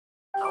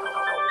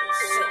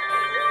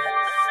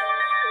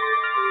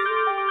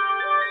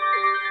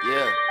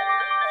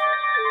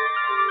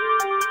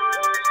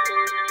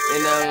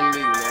man.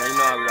 You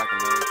know how we rockin',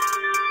 man.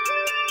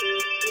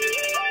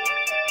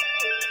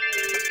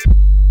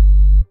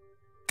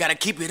 Gotta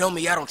keep it on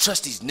me, I don't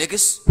trust these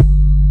niggas.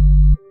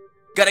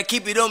 Gotta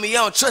keep it on me,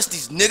 I don't trust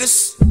these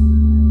niggas.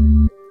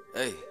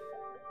 Hey.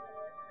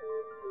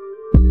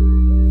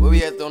 Where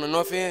we at, on the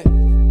north end?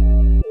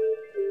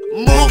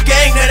 Move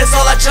gang, now that's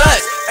all I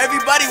trust.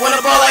 Everybody wanna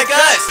ball like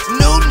us.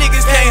 New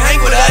niggas can't hang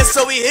with us,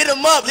 so we hit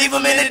them up, leave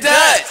them in the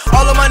dust.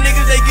 All of my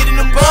niggas, they getting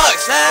them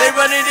bucks. They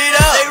running it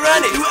up, they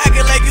running. You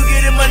acting like you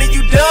getting money,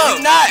 you dumb.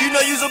 You not, you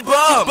know you's a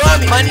bum.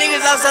 My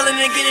niggas out selling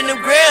and getting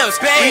them grams.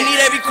 We need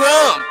every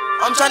crumb.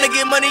 I'm trying to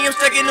get money, I'm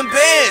stuck in them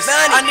bands.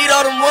 I need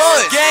all them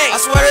ones. Gang. I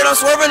swear that I'm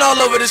swerving all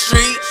over the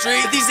street.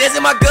 With these Z's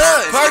in my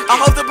guns. I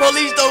hope the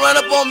police don't run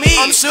up on me.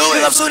 I'm shooting,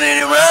 cause I'm shooting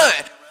and run.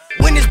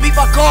 When this beef,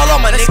 I call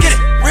all my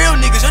niggas. Real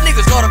niggas, your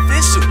niggas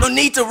artificial. No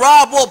need to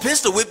rob or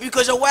pistol whip you,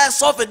 cause your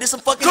ass off and did some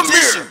fucking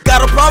tissue.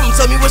 Got a problem,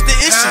 tell me what's the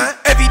issue.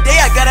 Every day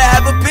I gotta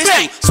have a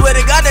pistol. Swear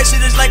to God that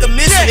shit is like a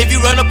mission. If you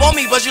run up on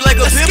me, bust you like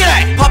a pistol.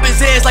 Pop his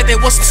heads like they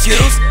want some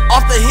Skittles.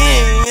 Off the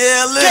hen,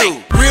 yeah,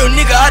 little. Real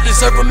nigga, I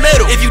deserve a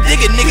medal. If you dig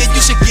it, nigga,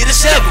 you should get a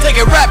shovel. Take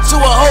a rap to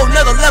a whole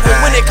nother level.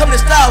 When it come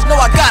to styles, know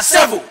I got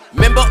several.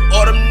 Remember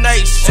all them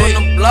nights on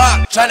the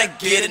block, tryna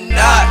get a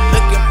knot,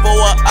 looking for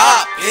a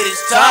op, hit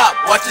his top,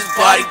 watch his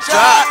body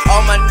drop.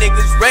 All my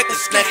niggas reckless,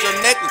 snatch your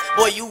necklace,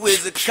 boy you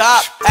is a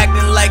cop.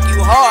 Acting like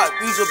you hard,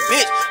 you's a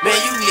bitch, man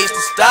you need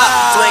to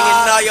stop.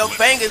 Swinging all your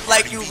fingers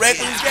like you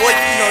reckless, boy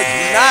you know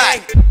you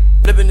not.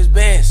 Flipping his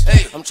bands,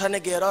 I'm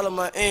tryna get all of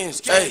my ends.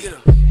 Hey,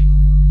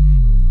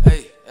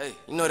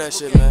 you know that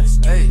shit, man.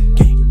 Hey,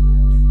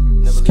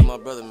 never leave my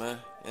brother, man.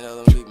 You know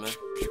let him leave, man.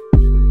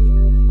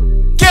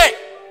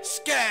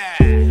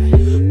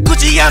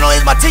 Gucciano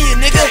is my tenure,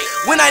 nigga.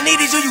 When I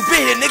needed you, you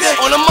been here, nigga.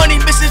 On the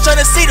money, bitches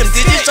tryna see them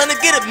digits, tryna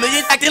get a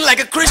million, acting like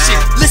a Christian.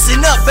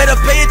 Listen up, better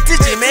pay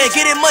attention, man.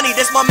 Getting money,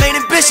 that's my main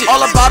ambition. All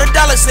about a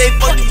dollar, say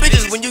fuck you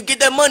bitches. When you get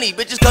that money,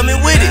 bitches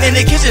coming with it. In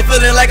the kitchen,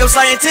 feeling like I'm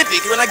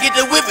scientific. When I get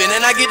the whipping,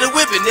 and I get the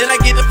whipping, then I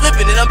get the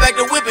flipping, and I'm back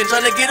to whipping,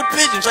 tryna get a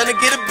pigeon, tryna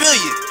get a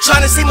billion,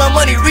 tryna see my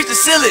money reach the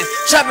ceiling,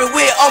 trapping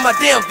with all my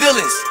damn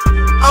villains.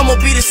 I'ma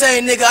be the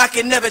same nigga, I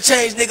can never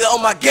change, nigga,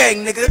 on my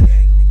gang, nigga.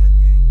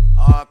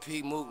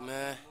 R.P. Mook,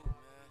 man.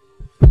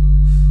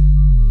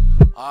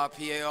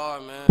 R.P.A.R.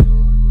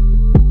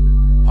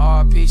 man.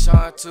 R.P.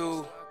 Sean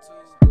 2.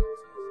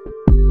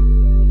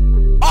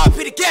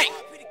 R.P. the gang.